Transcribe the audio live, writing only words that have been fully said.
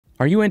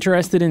Are you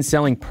interested in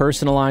selling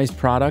personalized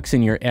products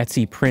in your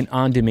Etsy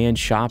print-on-demand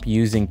shop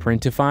using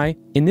Printify?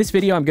 In this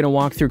video, I'm going to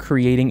walk through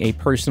creating a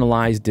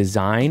personalized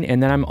design,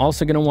 and then I'm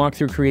also going to walk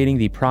through creating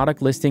the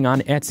product listing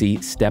on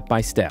Etsy step by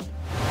step.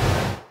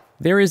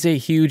 There is a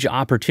huge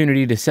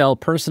opportunity to sell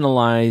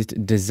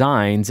personalized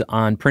designs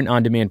on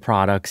print-on-demand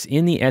products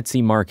in the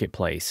Etsy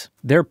marketplace.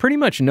 There are pretty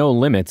much no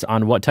limits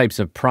on what types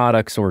of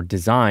products or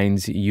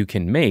designs you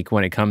can make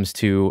when it comes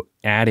to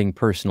adding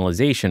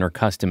personalization or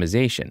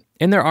customization.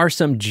 And there are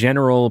some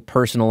general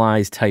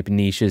personalized type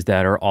niches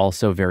that are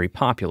also very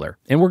popular.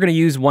 And we're going to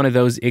use one of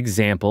those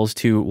examples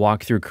to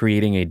walk through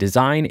creating a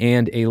design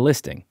and a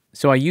listing.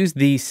 So I used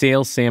the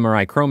Sales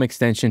Samurai Chrome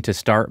extension to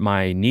start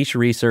my niche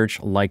research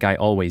like I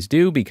always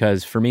do,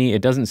 because for me,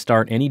 it doesn't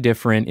start any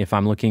different if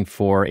I'm looking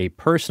for a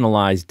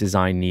personalized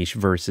design niche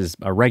versus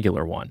a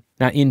regular one.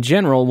 Now, in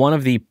general, one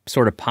of the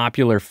sort of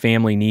popular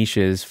family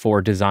niches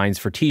for designs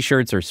for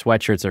t-shirts or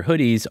sweatshirts or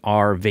hoodies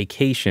are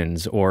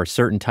vacations or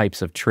certain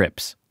types of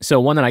trips. So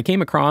one that I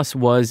came across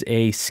was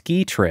a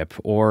ski trip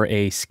or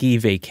a ski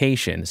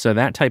vacation. So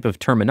that type of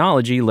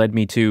terminology led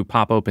me to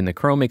pop open the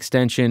Chrome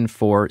extension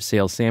for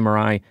Sales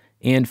Samurai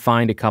and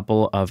find a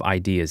couple of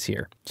ideas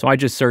here. So I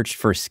just searched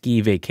for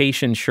ski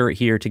vacation shirt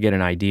here to get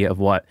an idea of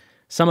what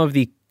some of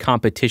the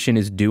competition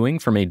is doing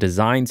from a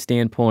design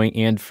standpoint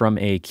and from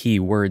a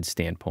keyword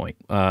standpoint.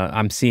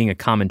 I'm seeing a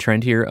common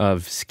trend here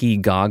of ski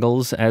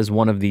goggles as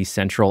one of the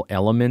central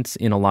elements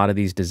in a lot of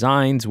these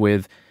designs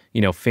with,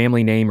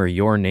 family name or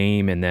your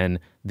name and then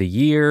the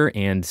year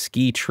and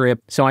ski trip.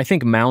 So I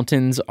think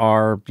mountains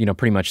are,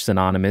 pretty much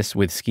synonymous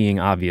with skiing,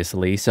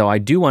 obviously. So I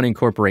do want to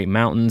incorporate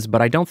mountains,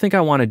 but I don't think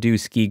I want to do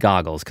ski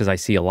goggles because I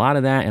see a lot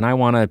of that and I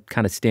want to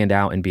kind of stand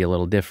out and be a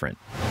little different.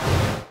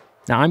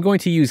 Now, I'm going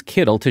to use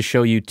Kittl to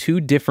show you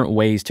two different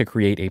ways to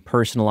create a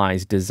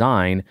personalized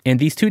design, and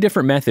these two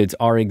different methods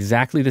are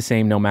exactly the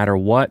same no matter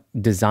what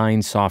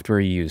design software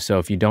you use. So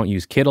if you don't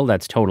use Kittl,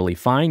 that's totally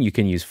fine. You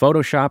can use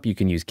Photoshop, you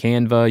can use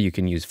Canva, you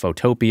can use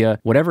Photopea,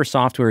 whatever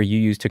software you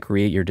use to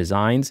create your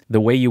designs, the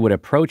way you would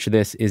approach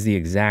this is the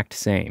exact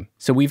same.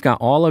 So we've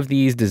got all of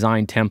these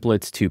design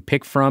templates to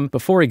pick from.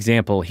 But for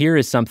example, here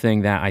is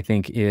something that I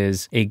think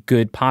is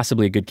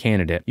possibly a good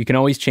candidate. You can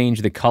always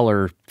change the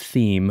color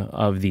theme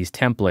of these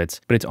templates,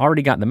 but it's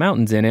already got the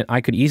mountains in it.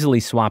 I could easily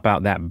swap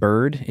out that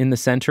bird in the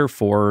center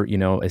for,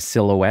 a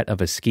silhouette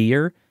of a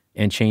skier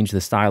and change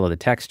the style of the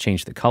text,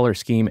 change the color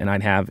scheme, and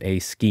I'd have a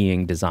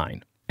skiing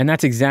design. And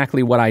that's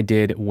exactly what I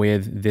did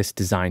with this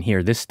design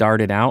here. This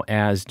started out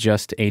as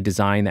just a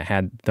design that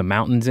had the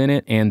mountains in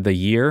it and the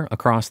year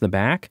across the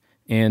back,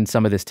 and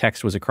some of this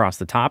text was across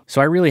the top.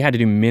 So I really had to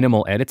do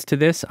minimal edits to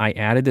this. I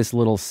added this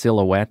little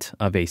silhouette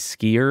of a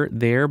skier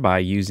there by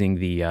using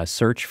the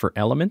search for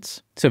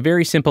elements. So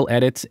very simple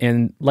edits,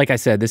 and like I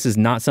said, this is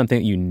not something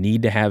that you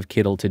need to have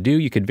Kittl to do.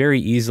 You could very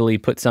easily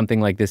put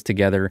something like this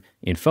together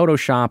in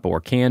Photoshop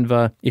or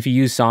Canva. If you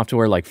use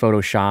software like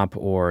Photoshop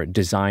or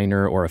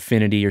Designer or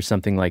Affinity or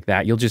something like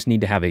that, you'll just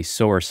need to have a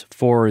source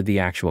for the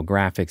actual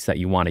graphics that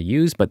you want to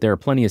use, but there are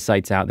plenty of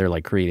sites out there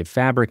like Creative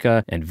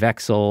Fabrica and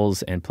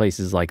Vexels and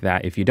places like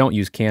that if you don't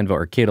use Canva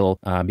or Kittl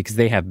because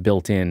they have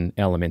built-in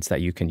elements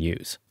that you can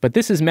use. But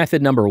this is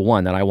method number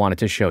one that I wanted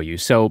to show you.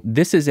 So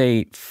this is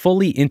a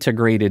fully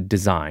integrated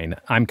design.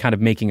 I'm kind of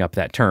making up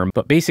that term,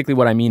 but basically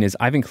what I mean is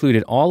I've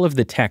included all of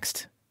the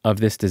text of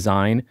this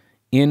design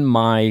in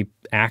my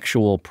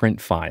actual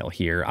print file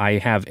here. I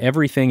have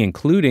everything,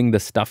 including the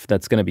stuff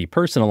that's going to be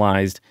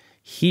personalized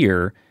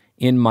here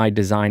in my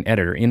design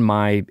editor, in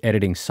my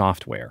editing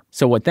software.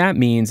 So what that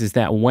means is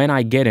that when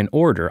I get an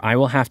order, I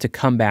will have to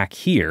come back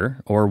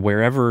here or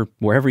wherever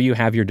you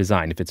have your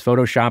design. If it's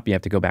Photoshop, you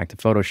have to go back to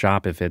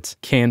Photoshop. If it's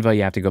Canva,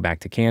 you have to go back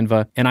to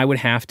Canva. And I would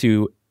have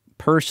to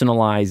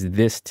personalize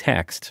this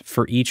text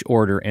for each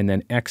order and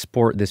then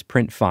export this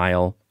print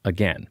file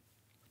again.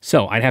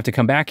 So I'd have to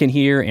come back in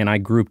here, and I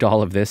grouped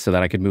all of this so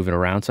that I could move it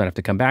around. So I'd have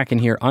to come back in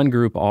here,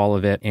 ungroup all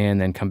of it, and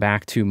then come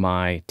back to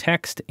my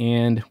text,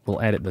 and we'll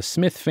edit the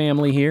Smith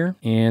family here.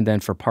 And then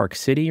for Park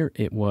City,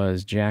 it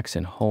was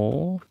Jackson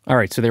Hole. All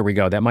right, so there we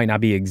go. That might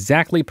not be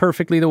exactly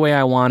perfectly the way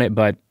I want it,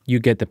 but you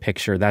get the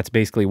picture. That's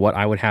basically what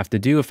I would have to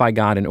do if I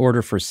got an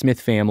order for Smith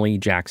family,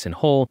 Jackson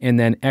Hole, and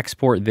then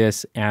export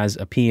this as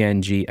a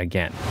PNG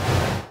again.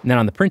 And then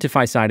on the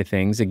Printify side of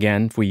things,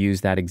 again, if we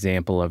use that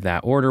example of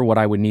that order, what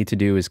I would need to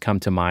do is come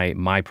to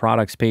my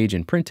products page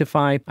in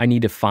Printify. I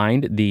need to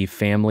find the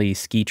family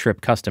ski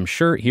trip custom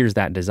shirt. Here's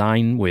that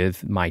design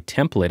with my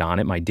template on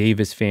it, my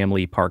Davis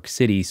family Park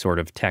City sort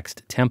of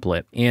text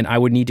template. And I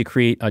would need to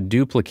create a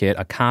duplicate,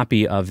 a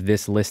copy of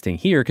this listing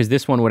here, because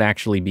this one would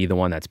actually be the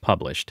one that's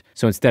published.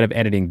 So instead of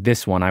editing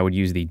this one, I would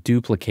use the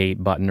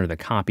duplicate button or the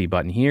copy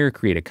button here,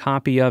 create a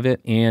copy of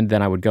it, and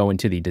then I would go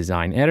into the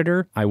design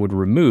editor. I would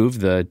remove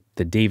the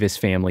Davis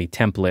family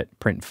template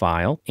print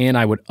file, and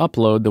I would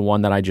upload the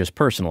one that I just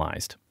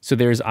personalized. So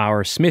there's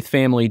our Smith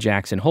family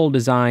Jackson Hole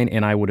design,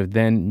 and I would have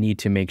then need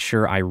to make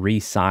sure I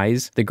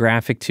resize the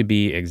graphic to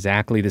be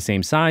exactly the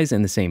same size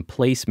and the same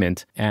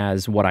placement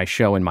as what I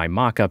show in my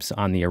mockups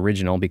on the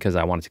original, because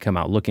I want it to come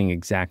out looking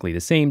exactly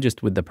the same,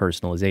 just with the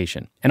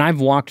personalization. And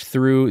I've walked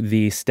through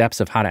the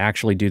steps of how to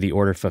actually do the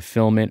order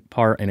fulfillment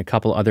part in a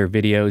couple other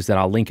videos that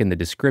I'll link in the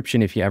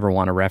description if you ever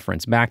want to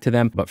reference back to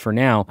them. But for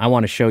now, I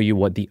want to show you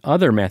what the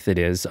other method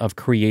is of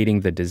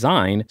creating the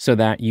design so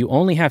that you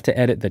only have to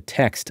edit the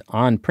text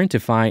on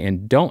Printify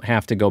and don't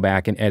have to go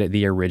back and edit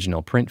the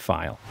original print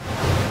file.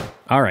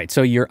 All right,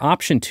 so your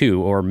option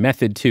 2 or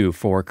method 2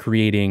 for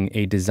creating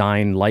a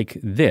design like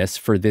this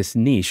for this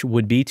niche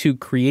would be to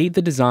create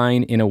the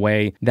design in a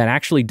way that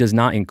actually does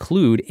not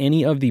include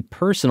any of the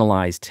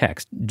personalized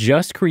text.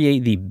 Just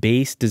create the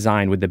base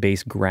design with the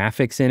base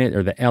graphics in it,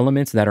 or the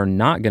elements that are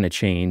not going to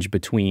change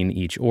between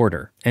each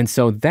order. And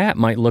so that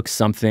might look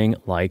something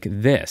like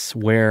this,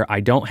 where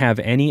I don't have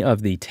any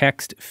of the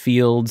text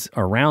fields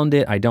around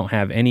it. I don't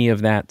have any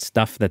of that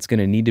stuff that's going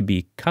to need to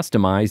be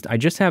customized. I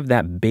just have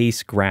that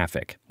base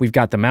graphic. We've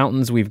got the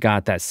mountains, we've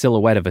got that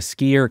silhouette of a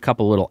skier, a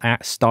couple little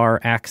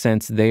star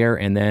accents there,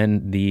 and then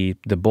the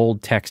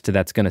bold text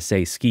that's going to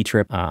say ski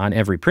trip on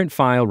every print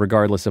file,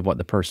 regardless of what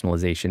the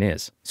personalization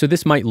is. So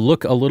this might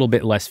look a little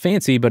bit less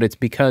fancy, but it's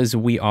because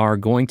we are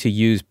going to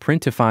use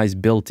Printify's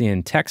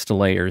built-in text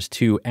layers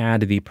to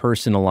add the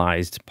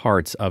personalized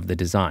parts of the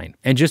design.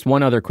 And just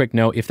one other quick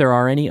note, if there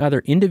are any other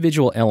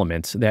individual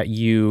elements that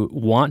you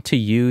want to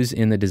use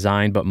in the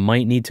design but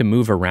might need to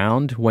move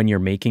around when you're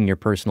making your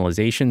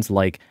personalizations,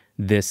 like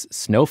this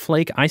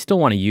snowflake, I still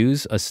want to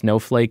use a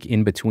snowflake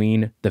in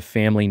between the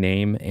family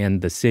name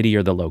and the city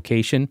or the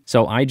location.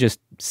 So I just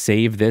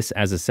save this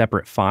as a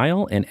separate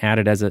file and add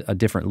it as a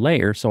different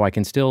layer so I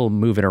can still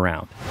move it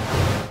around.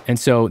 And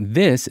so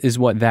this is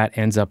what that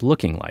ends up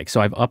looking like.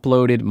 So I've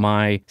uploaded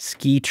my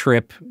ski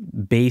trip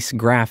base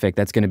graphic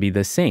that's going to be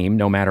the same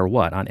no matter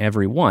what on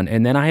every one.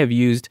 And then I have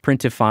used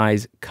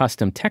Printify's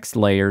custom text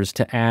layers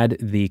to add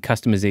the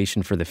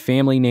customization for the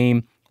family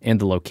name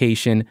and the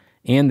location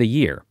and the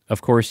year.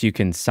 Of course, you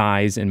can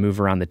size and move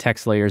around the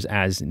text layers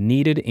as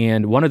needed.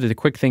 And one other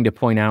quick thing to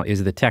point out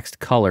is the text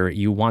color.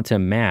 You want to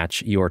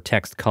match your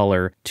text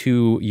color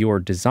to your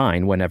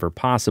design whenever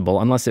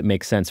possible, unless it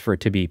makes sense for it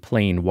to be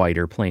plain white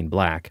or plain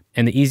black.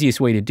 And the easiest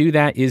way to do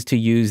that is to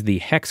use the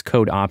hex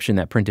code option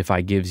that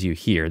Printify gives you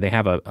here. They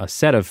have a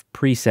set of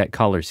preset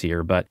colors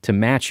here, but to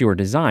match your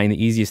design,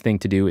 the easiest thing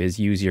to do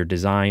is use your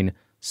design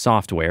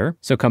software.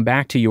 So come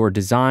back to your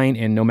design,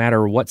 and no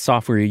matter what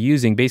software you're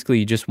using, basically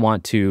you just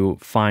want to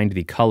find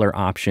the color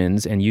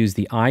options and use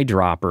the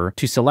eyedropper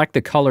to select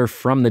the color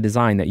from the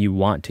design that you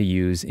want to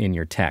use in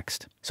your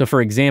text. So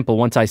for example,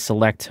 once I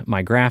select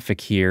my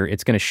graphic here,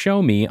 it's going to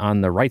show me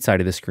on the right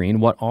side of the screen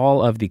what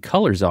all of the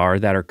colors are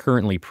that are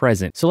currently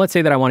present. So let's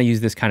say that I want to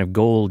use this kind of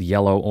gold,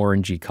 yellow,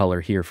 orangey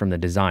color here from the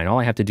design. All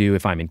I have to do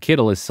if I'm in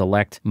Kittl is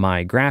select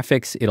my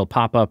graphics. It'll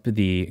pop up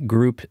the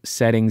group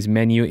settings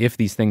menu if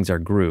these things are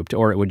grouped,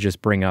 or it would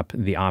just bring up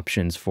the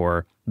options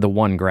for the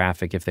one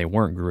graphic if they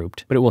weren't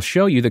grouped. But it will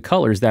show you the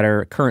colors that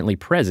are currently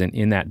present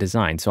in that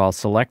design. So I'll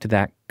select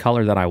that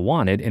color that I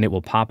wanted, and it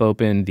will pop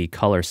open the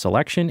color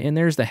selection, and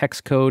there's the hex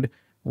code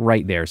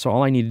right there. So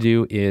all I need to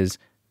do is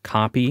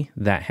copy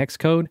that hex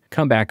code,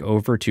 come back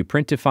over to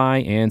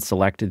Printify and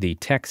select the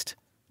text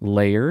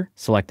layer,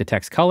 select the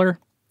text color,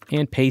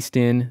 and paste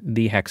in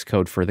the hex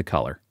code for the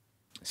color.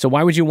 So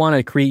why would you want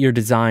to create your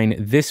design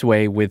this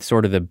way with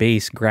sort of the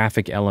base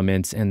graphic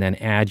elements and then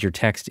add your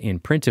text in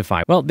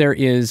Printify? Well, there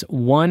is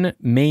one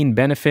main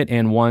benefit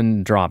and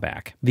one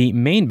drawback. The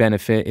main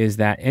benefit is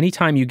that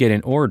anytime you get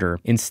an order,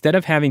 instead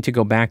of having to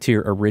go back to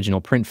your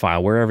original print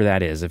file, wherever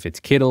that is, if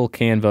it's Kittl,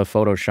 Canva,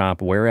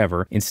 Photoshop,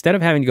 wherever, instead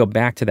of having to go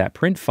back to that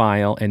print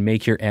file and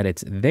make your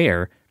edits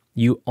there,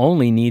 you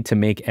only need to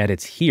make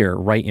edits here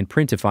right in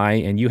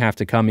Printify, and you have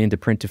to come into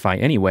Printify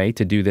anyway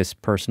to do this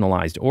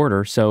personalized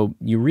order. So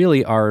you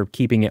really are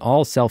keeping it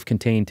all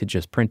self-contained to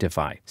just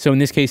Printify. So in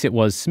this case, it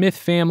was Smith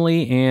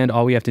family, and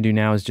all we have to do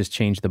now is just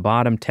change the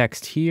bottom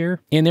text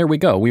here. And there we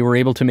go. We were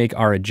able to make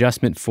our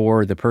adjustment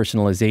for the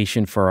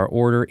personalization for our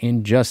order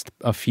in just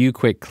a few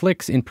quick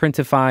clicks in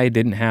Printify.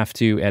 Didn't have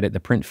to edit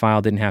the print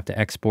file, didn't have to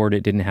export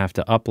it, didn't have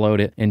to upload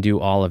it, and do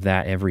all of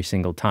that every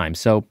single time.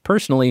 So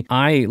personally,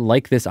 I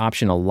like this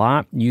option a lot,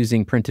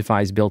 using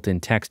Printify's built-in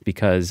text,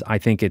 because I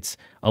think it's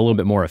a little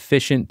bit more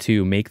efficient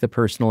to make the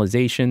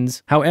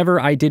personalizations.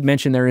 However, I did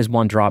mention there is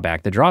one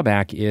drawback. The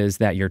drawback is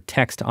that your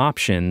text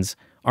options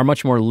are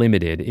much more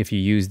limited if you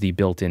use the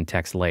built-in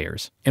text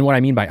layers. And what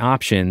I mean by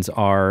options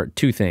are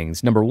two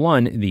things. Number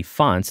one, the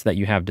fonts that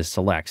you have to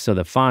select. So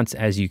the fonts,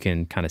 as you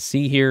can kind of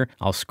see here,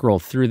 I'll scroll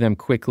through them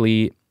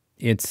quickly.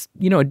 It's,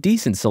 a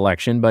decent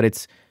selection, but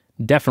it's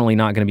definitely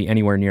not going to be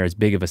anywhere near as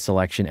big of a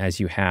selection as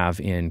you have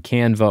in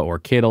Canva or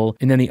Kittl.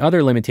 And then the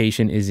other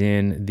limitation is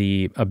in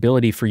the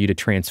ability for you to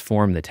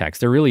transform the text.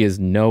 There really is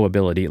no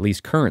ability, at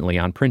least currently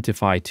on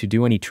Printify, to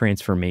do any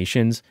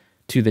transformations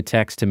to the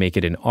text to make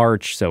it an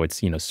arch, so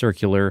it's,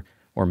 circular,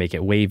 or make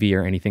it wavy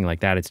or anything like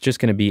that. It's just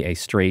going to be a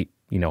straight,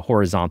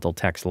 horizontal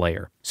text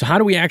layer. So how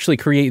do we actually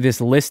create this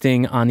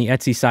listing on the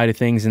Etsy side of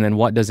things, and then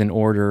what does an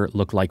order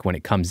look like when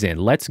it comes in?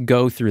 Let's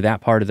go through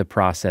that part of the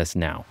process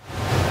now.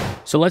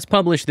 So let's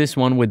publish this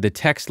one with the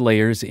text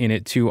layers in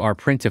it to our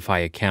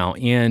Printify account.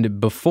 And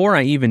before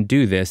I even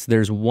do this,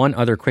 there's one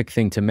other quick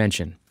thing to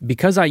mention.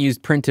 Because I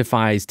used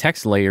Printify's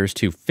text layers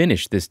to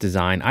finish this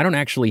design, I don't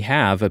actually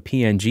have a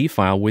PNG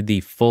file with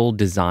the full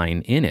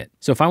design in it.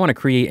 So if I want to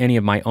create any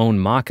of my own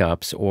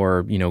mockups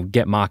or,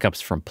 get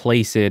mockups from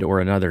Placeit or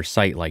another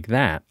site like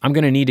that, I'm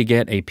going to need to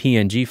get a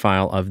PNG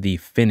file of the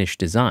finished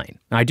design.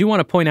 Now, I do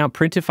want to point out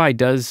Printify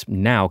does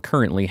now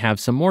currently have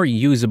some more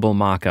usable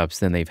mockups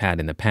than they've had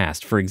in the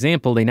past. For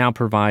example, they now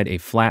provide a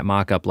flat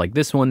mockup like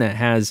this one that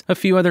has a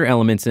few other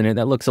elements in it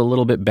that looks a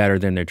little bit better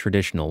than their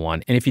traditional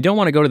one. And if you don't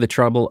want to go to the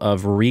trouble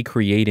of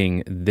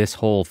recreating this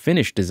whole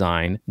finished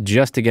design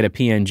just to get a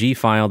PNG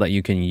file that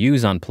you can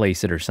use on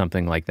Placeit or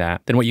something like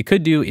that, then what you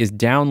could do is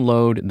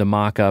download the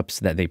mockups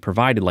that they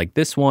provided like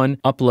this one,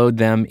 upload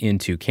them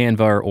into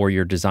Canva or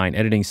your design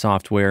editing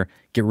software,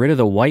 get rid of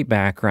the white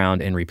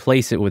background and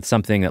replace it with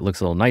something that looks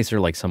a little nicer,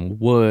 like some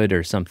wood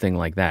or something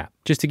like that.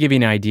 Just to give you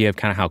an idea of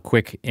kind of how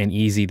quick and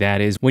easy that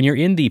is, when you're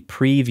in the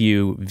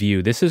preview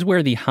view, this is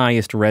where the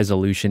highest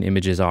resolution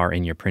images are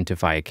in your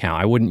Printify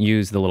account. I wouldn't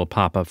use the little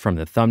pop-up from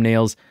the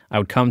thumbnails. I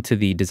would come to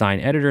the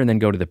design editor and then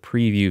go to the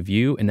preview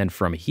view. And then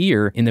from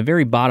here, in the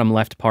very bottom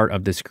left part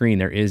of the screen,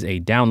 there is a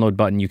download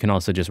button. You can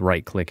also just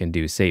right click and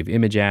do save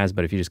image as,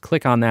 but if you just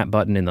click on that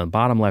button in the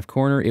bottom left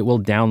corner, it will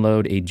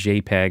download a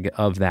JPEG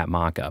of that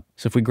mockup.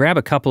 So if we grab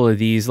a couple of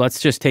these, let's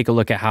just take a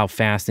look at how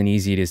fast and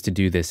easy it is to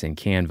do this in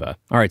Canva.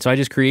 All right, so I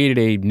just created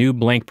a new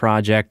blank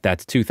project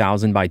that's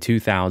 2000 by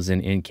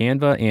 2000 in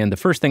Canva. And the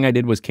first thing I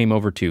did was came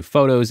over to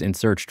Photos and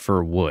searched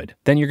for wood.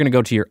 Then you're gonna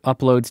go to your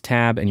Uploads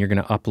tab and you're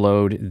gonna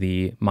upload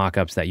the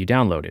mockups that you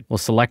downloaded. We'll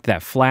select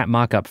that flat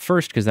mockup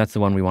first because that's the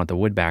one we want the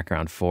wood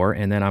background for.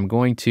 And then I'm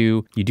going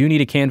to, you do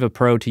need a Canva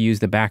Pro to use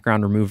the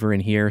background remover in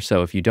here.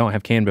 So if you don't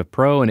have Canva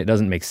Pro and it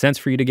doesn't make sense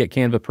for you to get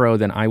Canva Pro,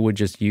 then I would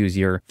just use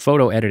your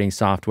photo editing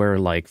software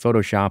like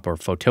Photoshop or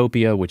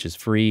Photopea, which is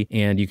free.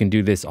 And you can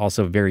do this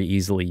also very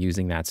easily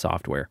using that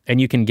software. And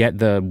you can get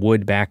the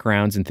wood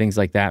backgrounds and things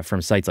like that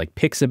from sites like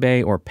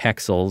Pixabay or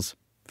Pexels,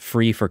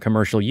 free for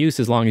commercial use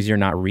as long as you're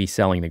not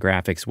reselling the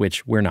graphics,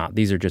 which we're not.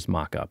 These are just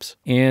mock-ups.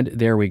 And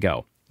there we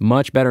go.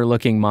 Much better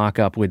looking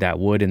mock-up with that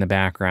wood in the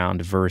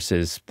background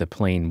versus the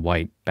plain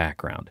white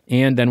background.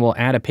 And then we'll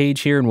add a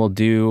page here and we'll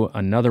do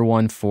another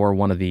one for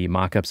one of the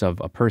mock-ups of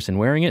a person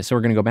wearing it. So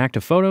we're gonna go back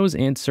to Photos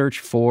and search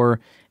for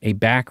a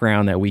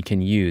background that we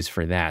can use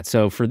for that.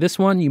 So for this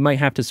one, you might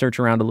have to search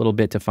around a little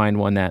bit to find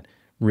one that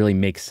really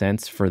makes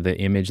sense for the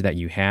image that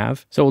you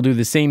have. So we'll do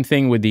the same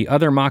thing with the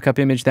other mock-up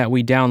image that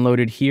we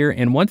downloaded here.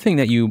 And one thing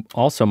that you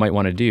also might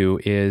want to do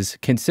is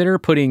consider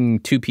putting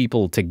two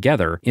people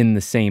together in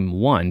the same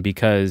one,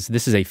 because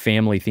this is a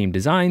family themed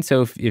design.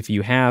 So if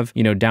you have,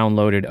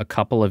 downloaded a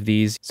couple of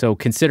these, so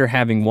consider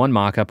having one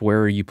mock-up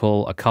where you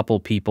pull a couple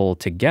people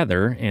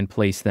together and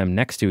place them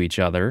next to each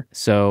other.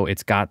 So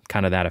it's got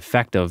kind of that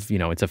effect of,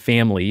 it's a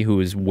family who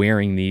is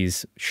wearing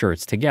these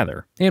shirts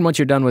together. And once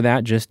you're done with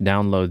that, just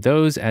download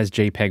those as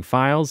JPEG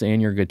files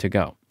and you're good to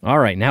go. All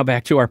right, now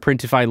back to our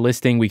Printify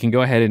listing. We can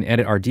go ahead and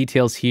edit our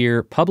details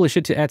here, publish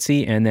it to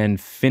Etsy, and then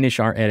finish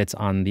our edits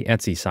on the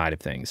Etsy side of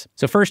things.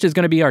 So first is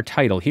going to be our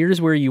title.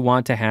 Here's where you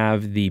want to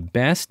have the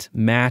best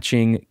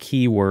matching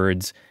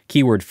keywords,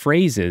 keyword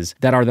phrases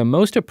that are the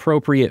most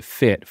appropriate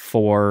fit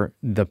for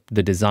the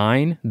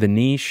design, the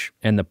niche,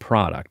 and the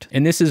product.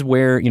 And this is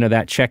where,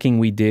 that checking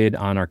we did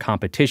on our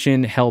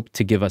competition helped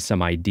to give us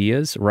some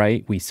ideas,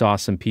 right? We saw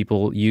some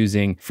people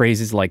using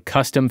phrases like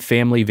custom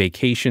family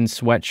vacation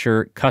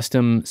sweatshirt,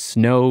 custom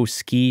snow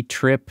ski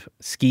trip,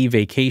 ski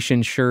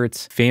vacation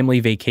shirts, family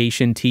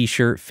vacation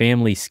t-shirt,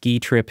 family ski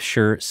trip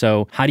shirt.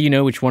 So how do you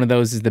know which one of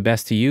those is the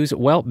best to use?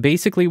 Well,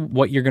 basically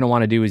what you're going to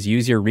want to do is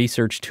use your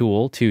research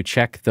tool to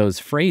check those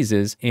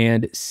phrases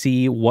and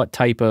see what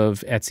type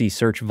of Etsy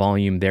search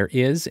volume there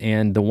is.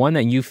 And the one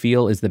that you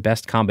feel is the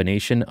best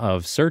combination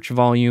of search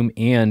volume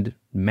and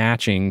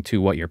matching to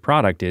what your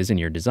product is in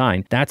your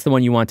design, that's the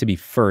one you want to be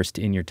first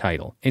in your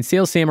title. And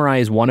Sales Samurai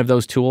is one of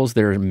those tools.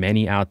 There are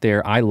many out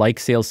there. I like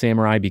Sales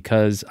Samurai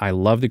because I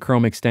love the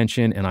Chrome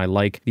extension and I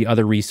like the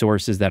other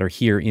resources that are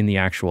here in the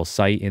actual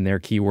site in their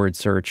keyword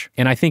search.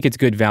 And I think it's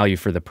good value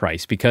for the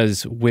price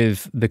because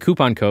with the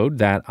coupon code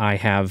that I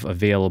have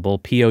available,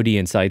 POD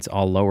Insights,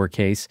 all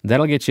lowercase,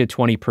 that'll get you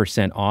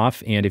 20%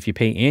 off. And if you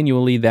pay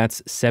annually,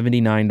 that's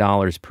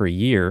 $79 per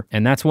year.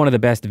 And that's one of the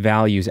best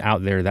values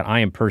out there that I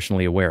am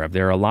personally aware of.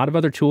 There are a lot of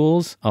other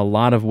tools, a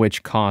lot of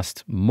which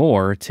cost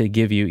more to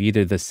give you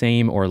either the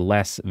same or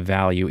less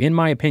value, in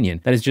my opinion.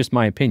 That is just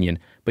my opinion.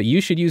 But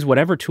you should use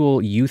whatever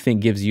tool you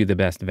think gives you the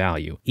best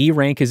value.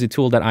 eRank is a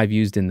tool that I've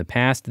used in the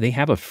past. They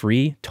have a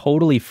free,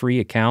 totally free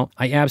account.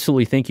 I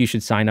absolutely think you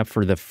should sign up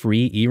for the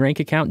free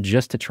eRank account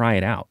just to try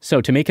it out.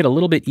 So to make it a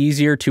little bit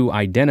easier to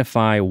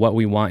identify what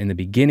we want in the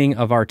beginning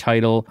of our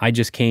title, I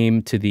just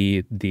came to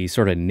the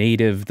sort of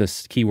native,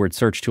 the keyword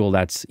search tool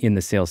that's in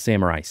the Sales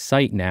Samurai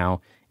site now,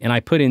 and I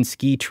put in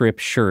ski trip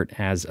shirt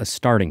as a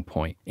starting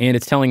point. And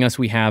it's telling us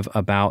we have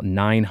about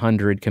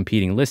 900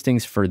 competing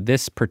listings for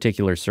this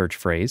particular search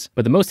phrase.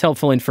 But the most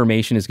helpful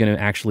information is going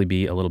to actually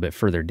be a little bit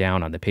further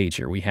down on the page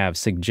here. We have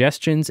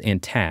suggestions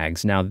and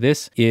tags. Now,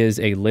 this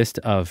is a list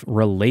of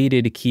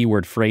related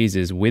keyword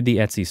phrases with the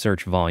Etsy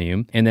search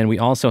volume. And then we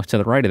also, to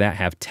the right of that,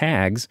 have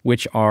tags,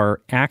 which are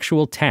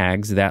actual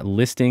tags that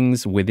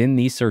listings within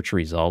these search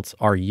results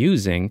are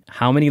using,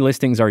 how many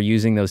listings are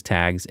using those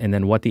tags, and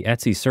then what the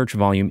Etsy search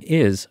volume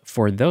is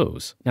for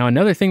those. Now,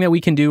 another thing that we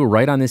can do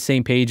right on this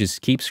same page is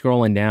keep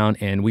scrolling down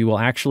and we will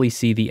actually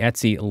see the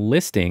Etsy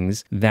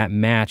listings that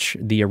match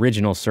the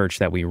original search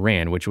that we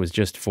ran, which was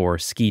just for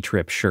ski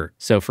trip shirt.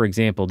 So for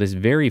example, this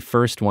very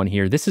first one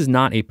here, this is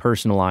not a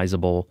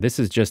personalizable, this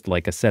is just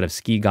like a set of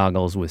ski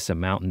goggles with some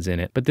mountains in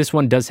it, but this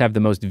one does have the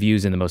most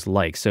views and the most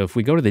likes. So if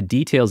we go to the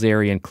details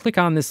area and click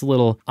on this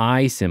little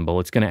eye symbol,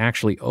 it's going to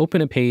actually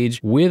open a page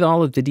with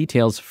all of the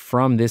details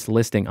from this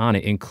listing on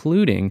it,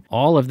 including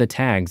all of the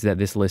tags that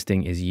this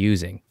listing is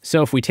using.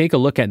 So if we take a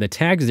look at the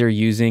tags they're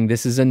using,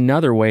 this is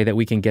another way that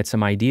we can get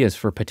some ideas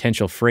for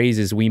potential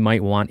phrases we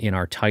might want in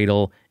our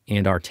title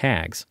and our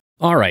tags.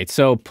 All right,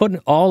 so putting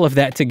all of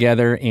that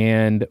together,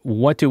 and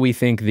what do we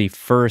think the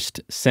first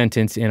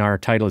sentence in our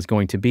title is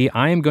going to be?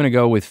 I am going to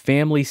go with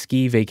family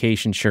ski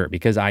vacation shirt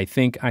because I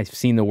think I've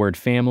seen the word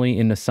family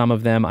in some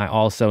of them. I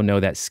also know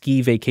that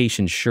ski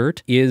vacation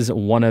shirt is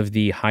one of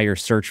the higher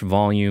search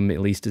volume, at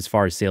least as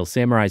far as Sales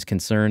Samurai is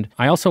concerned.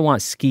 I also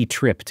want ski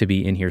trip to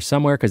be in here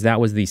somewhere because that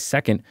was the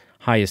second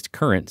highest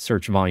current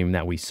search volume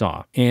that we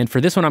saw. And for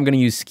this one, I'm going to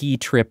use ski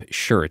trip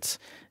shirts.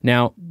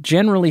 Now,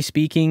 generally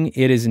speaking,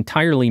 it is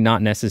entirely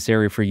not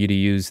necessary for you to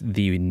use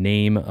the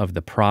name of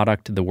the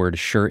product, the word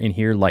shirt in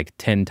here, like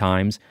 10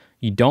 times.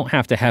 You don't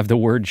have to have the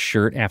word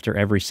shirt after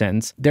every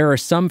sentence. There are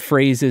some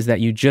phrases that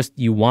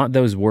you want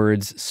those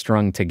words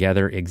strung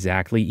together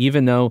exactly,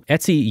 even though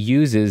Etsy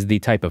uses the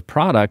type of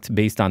product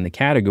based on the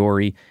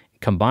category,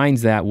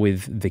 combines that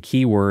with the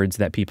keywords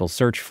that people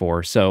search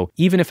for. So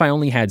even if I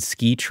only had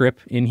ski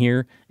trip in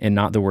here and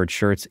not the word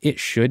shirts, it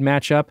should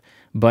match up,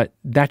 but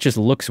that just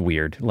looks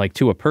weird. Like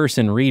to a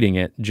person reading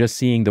it, just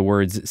seeing the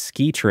words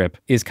ski trip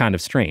is kind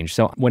of strange.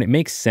 So when it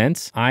makes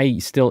sense, I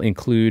still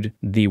include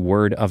the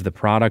word of the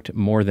product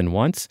more than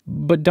once,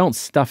 but don't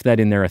stuff that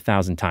in there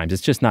 1,000 times.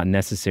 It's just not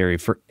necessary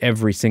for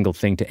every single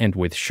thing to end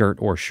with shirt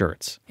or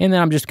shirts. And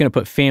then I'm just going to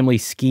put family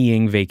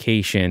skiing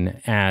vacation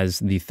as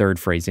the third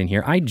phrase in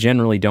here. I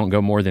generally don't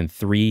go more than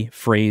 3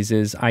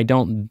 phrases. I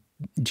don't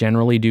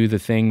generally do the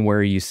thing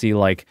where you see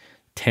like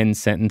 10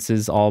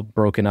 sentences all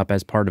broken up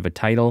as part of a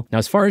title. Now,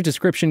 as far as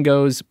description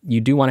goes,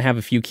 you do want to have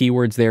a few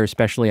keywords there,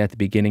 especially at the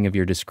beginning of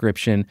your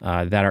description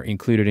that are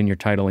included in your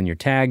title and your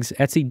tags.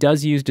 Etsy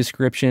does use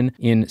description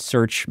in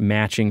search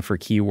matching for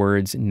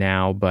keywords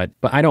now, but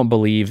I don't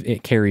believe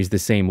it carries the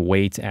same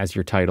weight as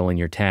your title and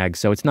your tags.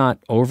 So it's not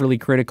overly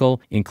critical.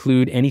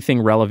 Include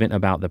anything relevant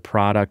about the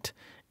product,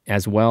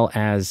 as well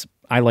as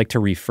I like to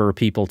refer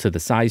people to the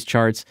size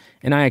charts.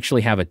 And I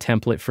actually have a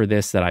template for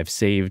this that I've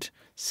saved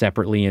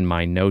separately in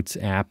my notes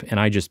app, and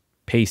I just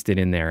paste it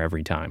in there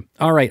every time.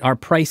 All right, our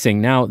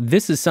pricing. Now,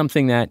 this is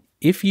something that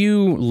if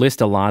you list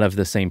a lot of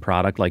the same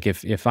product, like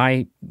if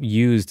I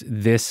used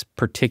this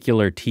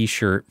particular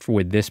t-shirt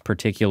with this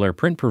particular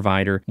print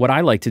provider, what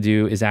I like to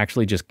do is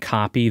actually just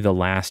copy the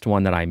last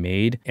one that I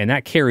made, and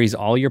that carries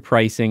all your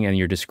pricing and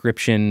your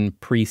description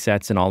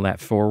presets and all that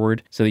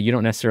forward so that you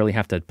don't necessarily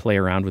have to play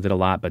around with it a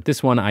lot. But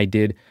this one I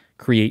did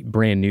create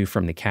brand new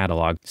from the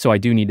catalog. So I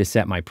do need to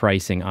set my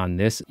pricing on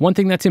this. One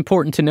thing that's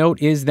important to note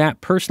is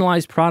that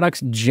personalized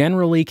products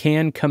generally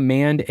can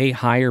command a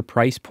higher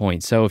price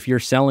point. So if you're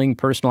selling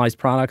personalized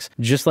products,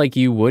 just like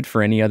you would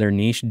for any other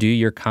niche, do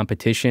your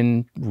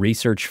competition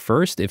research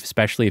first,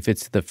 especially if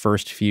it's the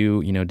first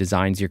few,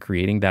 designs you're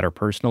creating that are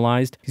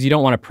personalized, because you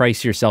don't want to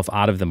price yourself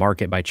out of the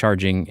market by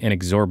charging an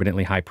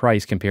exorbitantly high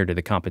price compared to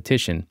the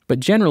competition. But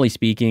generally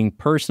speaking,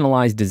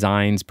 personalized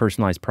designs,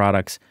 personalized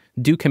products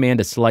do command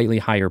a slightly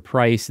higher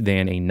price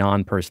than a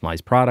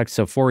non-personalized product.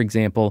 So for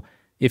example,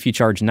 if you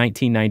charge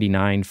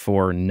 $19.99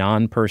 for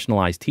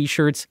non-personalized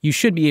t-shirts, you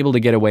should be able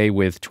to get away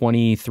with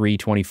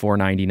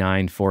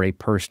 $24.99 for a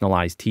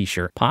personalized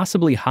t-shirt,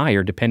 possibly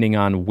higher depending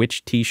on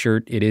which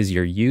t-shirt it is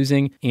you're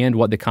using and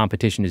what the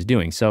competition is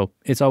doing. So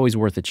it's always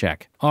worth a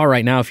check. All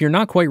right, now if you're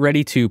not quite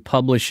ready to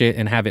publish it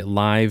and have it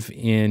live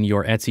in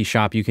your Etsy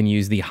shop, you can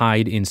use the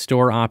hide in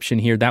store option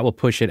here. That will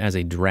push it as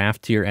a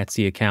draft to your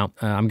Etsy account.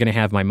 I'm going to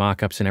have my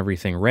mockups and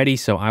everything ready,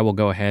 so I will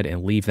go ahead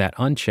and leave that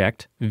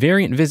unchecked.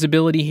 Variant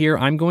visibility here,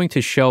 I'm going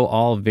to show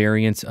all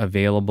variants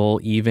available,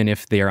 even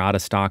if they are out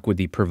of stock with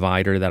the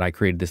provider that I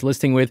created this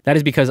listing with. That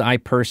is because I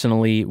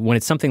personally, when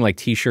it's something like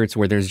t-shirts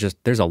where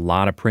there's a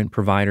lot of print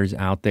providers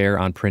out there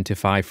on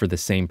Printify for the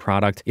same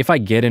product, if I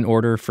get an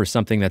order for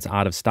something that's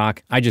out of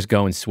stock, I just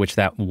go and switch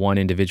that one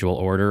individual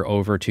order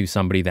over to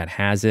somebody that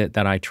has it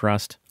that I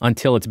trust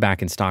until it's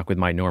back in stock with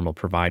my normal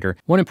provider.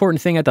 One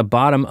important thing at the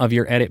bottom of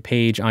your edit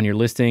page on your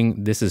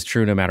listing, this is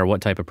true no matter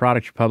what type of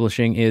product you're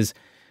publishing, is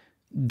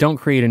don't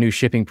create a new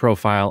shipping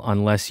profile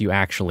unless you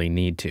actually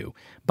need to.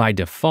 By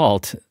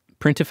default,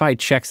 Printify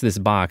checks this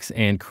box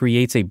and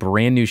creates a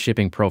brand new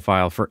shipping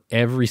profile for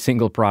every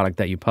single product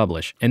that you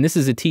publish. And this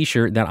is a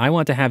t-shirt that I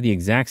want to have the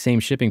exact same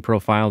shipping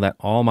profile that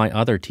all my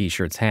other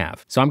t-shirts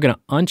have. So I'm going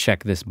to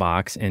uncheck this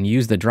box and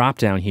use the drop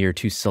down here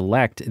to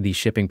select the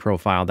shipping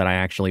profile that I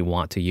actually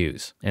want to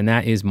use. And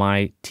that is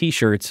my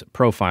t-shirts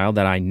profile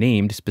that I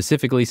named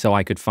specifically so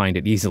I could find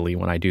it easily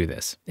when I do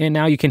this. And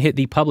now you can hit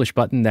the publish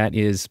button that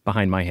is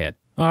behind my head.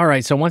 All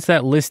right, so once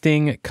that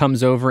listing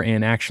comes over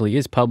and actually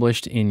is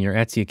published in your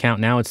Etsy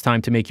account, now it's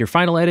time to make your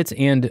final edits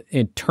and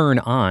turn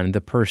on the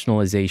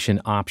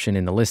personalization option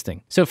in the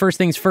listing. So first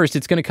things first,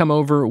 it's going to come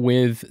over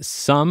with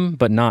some,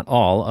 but not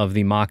all, of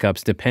the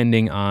mockups,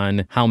 depending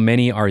on how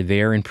many are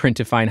there in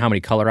Printify and how many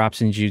color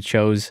options you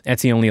chose.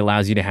 Etsy only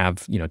allows you to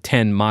have,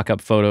 10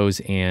 mockup photos,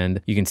 and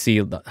you can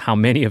see how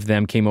many of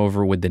them came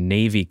over with the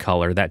navy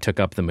color. That took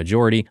up the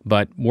majority,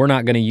 but we're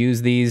not going to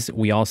use these.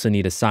 We also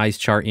need a size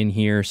chart in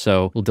here,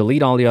 so we'll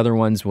delete all the other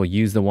ones. We'll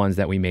use the ones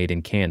that we made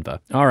in Canva.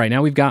 All right,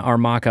 now we've got our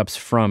mockups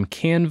from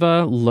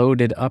Canva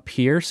loaded up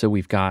here. So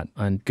we've got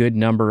a good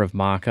number of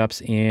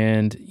mockups,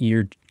 and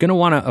you're going to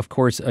want to, of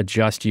course,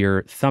 adjust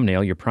your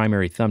thumbnail, your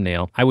primary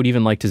thumbnail. I would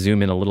even like to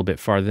zoom in a little bit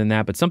farther than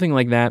that, but something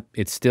like that,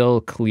 it's still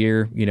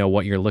clear,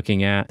 what you're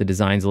looking at. The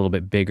design's a little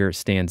bit bigger,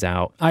 stands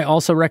out. I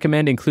also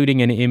recommend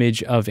including an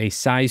image of a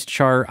size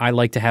chart. I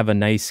like to have a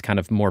nice kind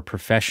of more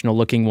professional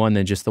looking one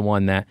than just the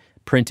one that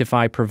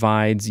Printify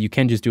provides. You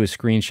can just do a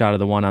screenshot of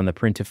the one on the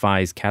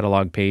Printify's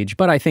catalog page,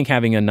 but I think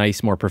having a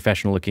nice, more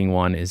professional looking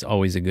one is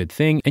always a good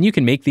thing. And you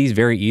can make these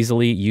very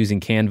easily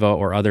using Canva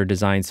or other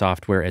design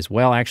software as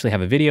well. I actually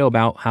have a video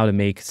about how to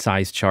make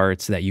size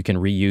charts that you can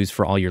reuse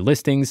for all your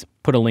listings.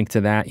 Put a link to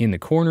that in the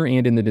corner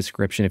and in the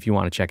description if you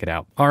want to check it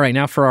out. All right,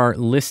 now for our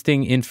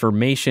listing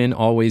information,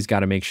 always got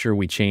to make sure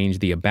we change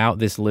the About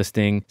This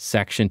Listing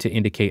section to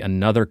indicate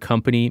another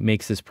company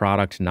makes this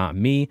product, not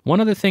me.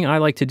 One other thing I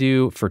like to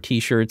do for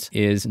t-shirts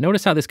is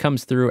notice how this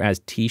comes through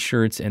as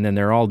t-shirts, and then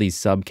there are all these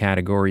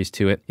subcategories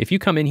to it. If you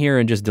come in here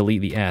and just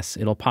delete the S,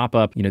 it'll pop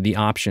up, the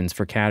options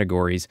for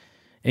categories.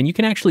 And you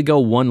can actually go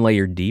one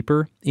layer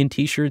deeper in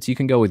t-shirts. You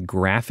can go with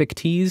graphic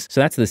tees.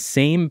 So that's the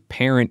same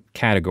parent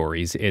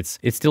categories. It's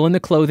still in the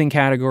clothing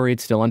category.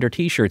 It's still under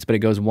t-shirts, but it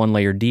goes one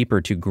layer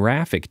deeper to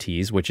graphic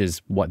tees, which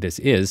is what this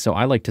is. So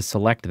I like to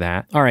select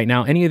that. All right,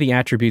 now any of the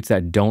attributes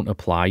that don't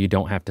apply, you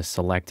don't have to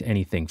select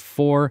anything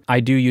for.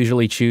 I do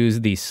usually choose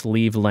the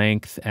sleeve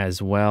length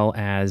as well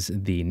as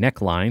the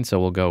neckline. So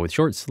we'll go with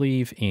short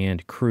sleeve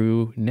and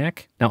crew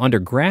neck. Now under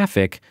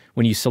graphic,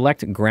 when you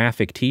select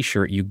graphic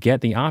t-shirt, you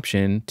get the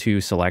option to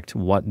select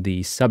what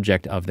the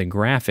subject of the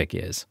graphic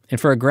is. And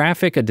for a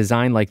graphic, a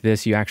design like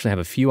this, you actually have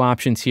a few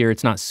options here.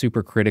 It's not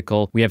super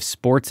critical. We have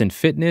sports and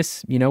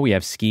fitness. We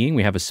have skiing.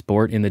 We have a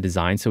sport in the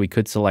design, so we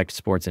could select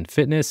sports and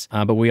fitness.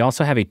 But we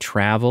also have a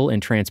travel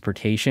and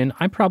transportation.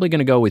 I'm probably going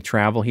to go with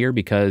travel here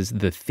because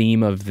the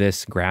theme of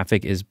this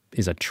graphic is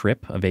a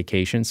trip, a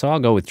vacation. So I'll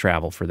go with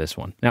travel for this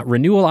one. Now,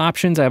 renewal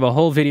options, I have a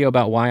whole video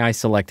about why I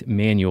select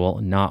manual,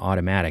 not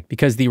automatic,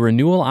 because the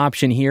renewal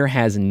option here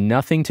has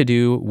nothing to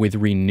do with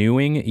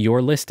renewing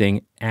your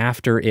listing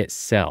after it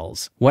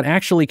sells. What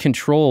actually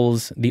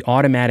controls the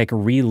automatic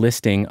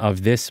relisting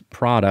of this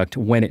product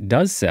when it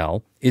does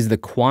sell is the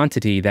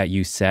quantity that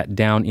you set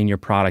down in your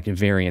product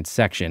variant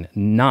section,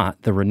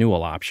 not the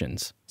renewal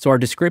options. So our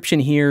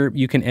description here,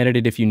 you can edit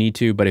it if you need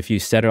to, but if you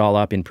set it all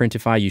up in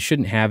Printify, you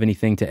shouldn't have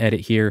anything to edit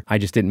here. I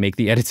just didn't make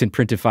the edits in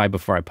Printify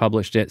before I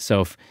published it.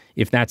 So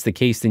if that's the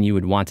case, then you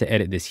would want to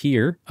edit this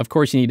here. Of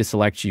course, you need to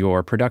select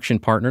your production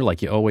partner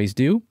like you always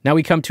do. Now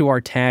we come to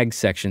our tag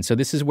section. So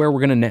this is where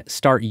we're going to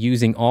start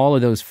using all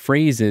of those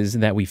phrases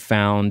that we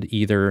found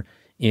either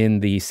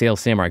in the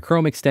Sales Samurai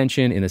Chrome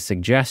extension, in the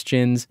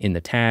suggestions, in the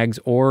tags,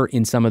 or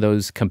in some of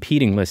those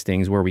competing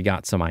listings where we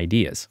got some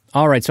ideas.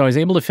 All right, so I was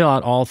able to fill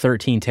out all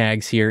 13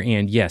 tags here,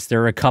 and yes,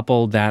 there are a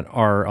couple that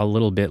are a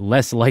little bit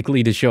less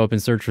likely to show up in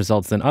search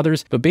results than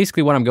others, but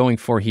basically what I'm going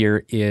for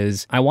here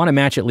is I want to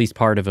match at least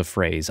part of a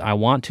phrase. I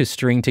want to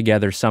string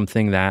together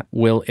something that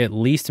will at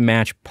least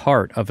match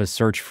part of a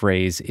search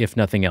phrase, if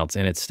nothing else,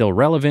 and it's still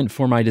relevant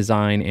for my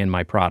design and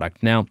my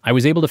product. Now, I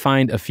was able to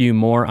find a few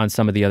more on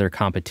some of the other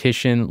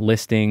competition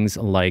listings listings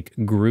like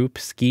group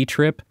ski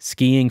trip,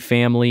 skiing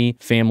family,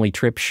 family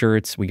trip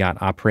shirts. We got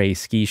après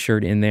ski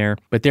shirt in there.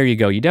 But there you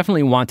go. You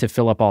definitely want to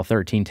fill up all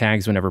 13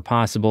 tags whenever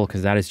possible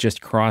because that is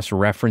just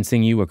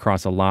cross-referencing you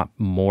across a lot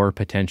more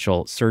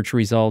potential search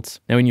results.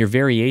 Now in your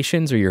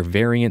variations or your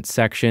variant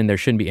section, there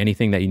shouldn't be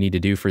anything that you need to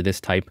do for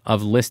this type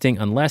of listing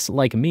unless,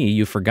 like me,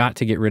 you forgot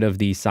to get rid of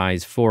the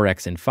size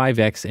 4X and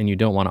 5X and you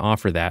don't want to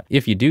offer that.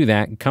 If you do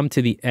that, come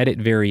to the edit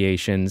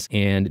variations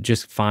and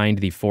just find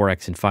the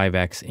 4X and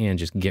 5X and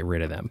just get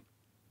rid of them.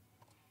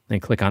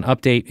 Then click on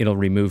update, it'll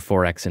remove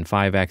 4X and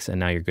 5X, and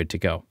now you're good to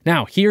go.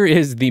 Now, here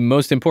is the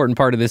most important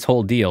part of this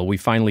whole deal. We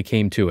finally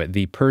came to it,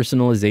 the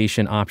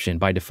personalization option.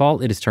 By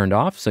default, it is turned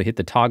off, so hit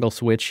the toggle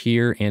switch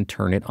here and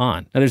turn it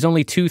on. Now, there's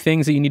only two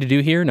things that you need to do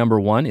here. Number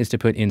one is to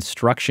put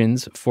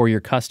instructions for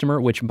your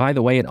customer, which, by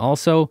the way, it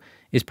also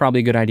is probably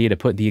a good idea to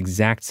put the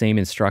exact same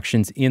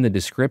instructions in the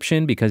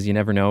description because you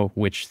never know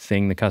which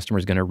thing the customer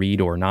is going to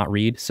read or not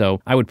read. So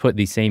I would put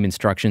the same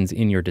instructions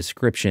in your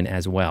description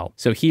as well.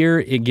 So here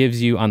it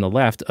gives you on the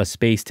left a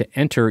space to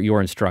enter your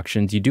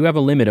instructions. You do have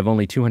a limit of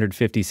only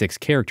 256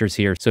 characters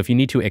here. So if you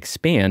need to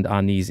expand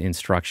on these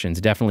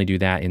instructions, definitely do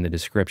that in the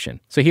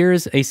description. So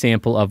here's a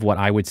sample of what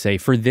I would say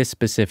for this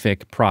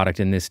specific product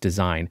in this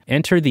design.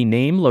 Enter the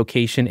name,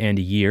 location, and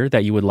year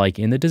that you would like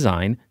in the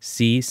design.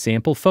 See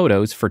sample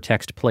photos for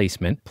text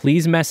placement.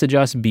 Please message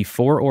us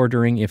before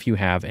ordering if you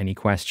have any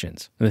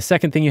questions. And the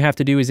second thing you have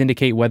to do is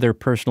indicate whether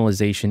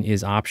personalization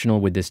is optional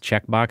with this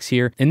checkbox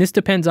here. And this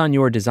depends on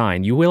your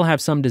design. You will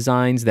have some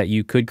designs that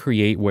you could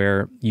create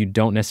where you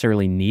don't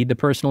necessarily need the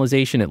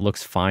personalization. It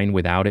looks fine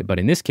without it. But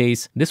in this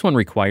case, this one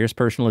requires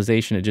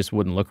personalization. It just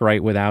wouldn't look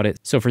right without it.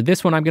 So for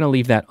this one, I'm going to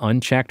leave that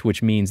unchecked,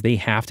 which means they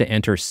have to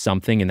enter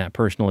something in that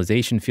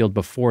personalization field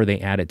before they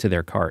add it to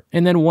their cart.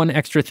 And then one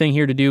extra thing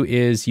here to do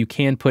is you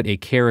can put a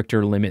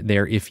character limit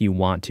there if you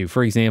want to.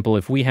 For example,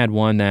 if we had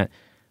one that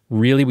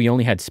really we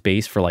only had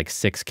space for like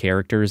 6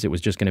 characters, it was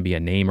just going to be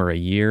a name or a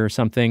year or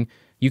something,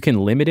 you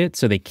can limit it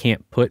so they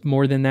can't put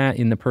more than that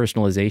in the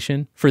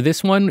personalization. For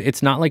this one,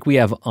 it's not like we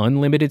have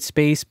unlimited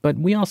space, but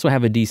we also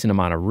have a decent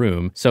amount of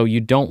room. So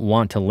you don't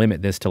want to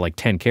limit this to like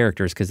 10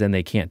 characters because then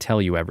they can't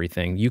tell you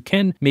everything. You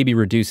can maybe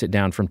reduce it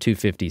down from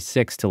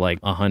 256 to like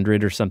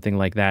 100 or something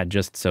like that,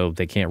 just so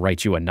they can't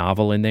write you a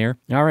novel in there.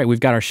 All right, we've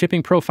got our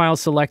shipping profile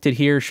selected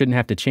here. Shouldn't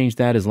have to change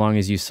that as long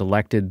as you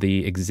selected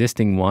the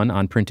existing one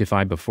on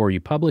Printify before you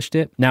published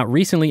it. Now,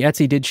 recently,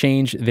 Etsy did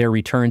change their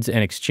returns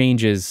and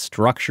exchanges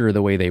structure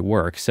the way they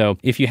work. So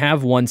if you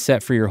have one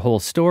set for your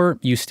whole store,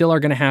 you still are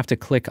going to have to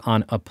click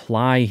on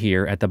apply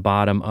here at the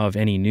bottom of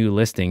any new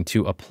listing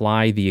to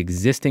apply the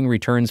existing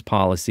returns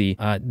policy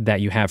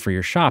that you have for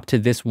your shop to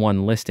this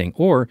one listing.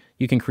 Or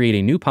you can create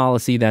a new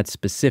policy that's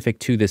specific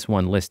to this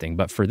one listing.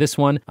 But for this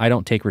one, I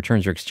don't take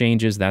returns or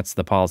exchanges. That's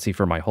the policy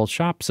for my whole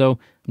shop. So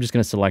I'm just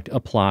going to select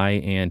apply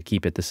and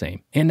keep it the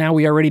same. And now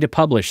we are ready to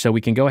publish. So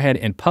we can go ahead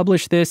and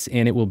publish this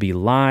and it will be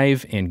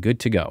live and good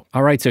to go.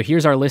 All right, so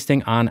here's our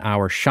listing on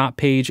our shop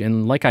page.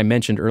 And like I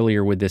mentioned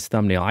earlier with this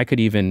thumbnail, I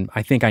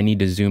think I need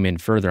to zoom in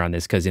further on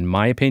this because in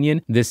my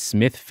opinion, this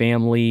Smith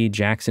family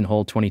Jackson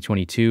Hole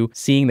 2022,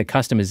 seeing the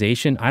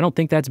customization, I don't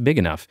think that's big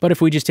enough. But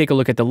if we just take a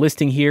look at the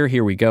listing here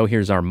we go.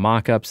 Here's our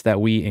mock-ups that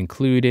we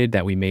included,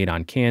 that we made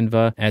on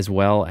Canva, as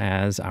well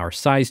as our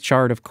size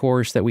chart, of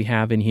course, that we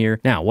have in here.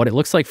 Now, what it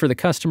looks like for the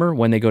customer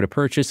when they go to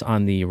purchase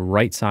on the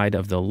right side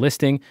of the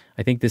listing.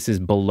 I think this is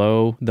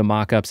below the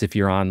mock-ups if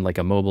you're on like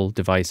a mobile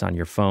device on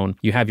your phone.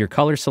 You have your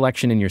color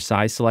selection and your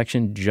size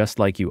selection just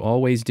like you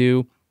always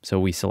do. So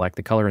we select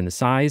the color and the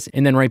size.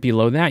 And then right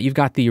below that, you've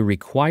got the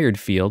required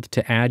field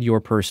to add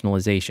your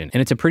personalization.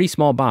 And it's a pretty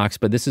small box,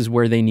 but this is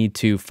where they need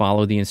to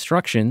follow the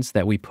instructions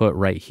that we put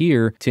right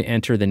here to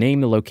enter the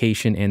name, the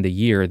location, and the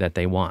year that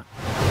they want.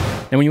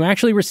 Now, when you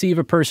actually receive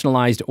a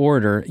personalized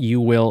order,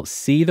 you will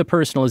see the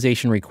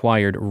personalization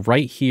required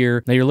right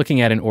here. Now, you're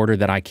looking at an order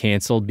that I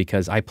canceled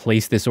because I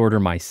placed this order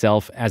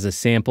myself as a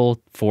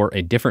sample for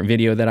a different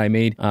video that I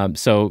made.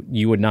 So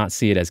you would not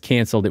see it as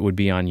canceled. It would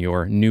be on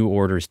your new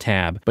orders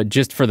tab. But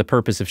just for the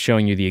purpose of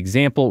showing you the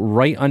example,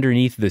 right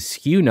underneath the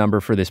SKU number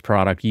for this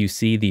product, you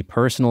see the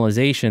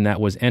personalization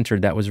that was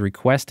entered, that was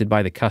requested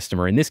by the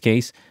customer. In this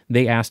case,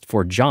 they asked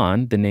for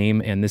John, the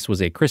name, and this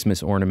was a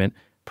Christmas ornament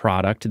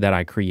product that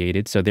I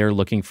created. So they're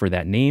looking for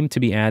that name to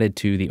be added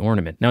to the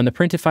ornament. Now, on the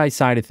Printify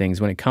side of things,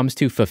 when it comes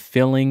to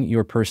fulfilling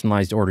your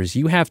personalized orders,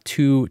 you have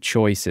two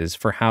choices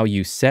for how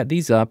you set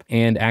these up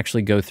and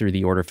actually go through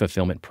the order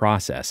fulfillment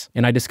process.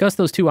 And I discussed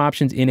those two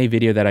options in a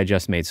video that I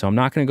just made. So I'm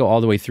not going to go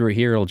all the way through it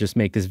here. It'll just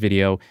make this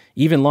video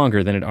even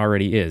longer than it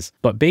already is.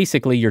 But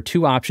basically, your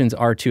two options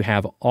are to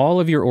have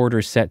all of your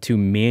orders set to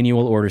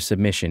manual order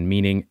submission,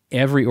 meaning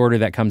every order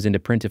that comes into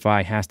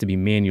Printify has to be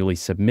manually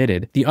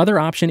submitted. The other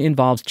option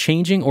involves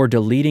changing or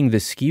deleting the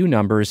SKU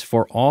numbers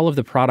for all of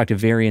the product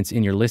variants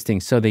in your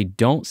listing so they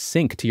don't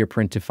sync to your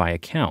Printify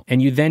account.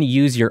 And you then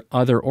use your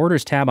Other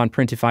Orders tab on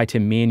Printify to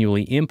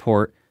manually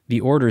import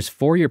the orders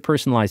for your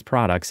personalized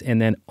products,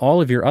 and then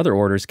all of your other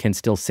orders can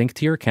still sync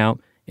to your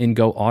account and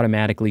go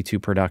automatically to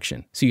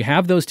production. So you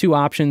have those two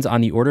options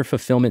on the order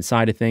fulfillment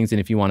side of things. And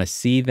if you want to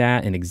see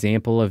that, an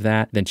example of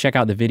that, then check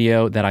out the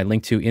video that I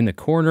linked to in the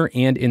corner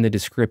and in the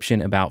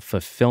description about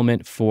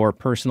fulfillment for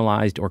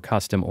personalized or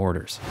custom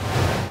orders.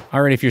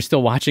 All right, if you're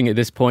still watching at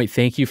this point,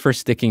 thank you for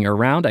sticking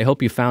around. I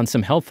hope you found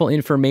some helpful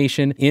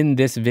information in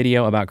this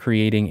video about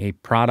creating a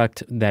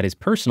product that is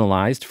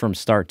personalized from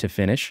start to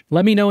finish.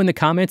 Let me know in the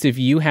comments if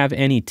you have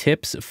any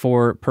tips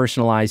for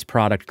personalized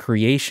product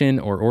creation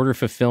or order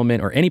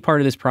fulfillment or any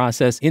part of this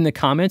process in the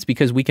comments,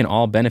 because we can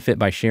all benefit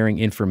by sharing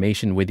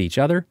information with each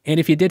other. And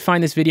if you did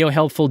find this video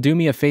helpful, do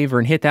me a favor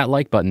and hit that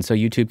like button so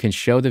YouTube can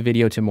show the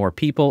video to more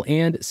people,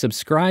 and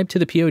subscribe to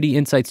the POD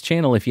Insights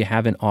channel if you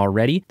haven't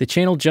already. The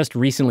channel just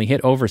recently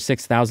hit over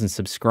 6,000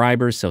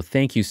 subscribers, so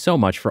thank you so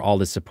much for all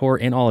the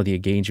support and all of the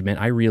engagement.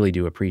 I really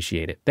do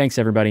appreciate it. Thanks,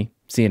 everybody.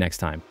 See you next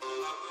time.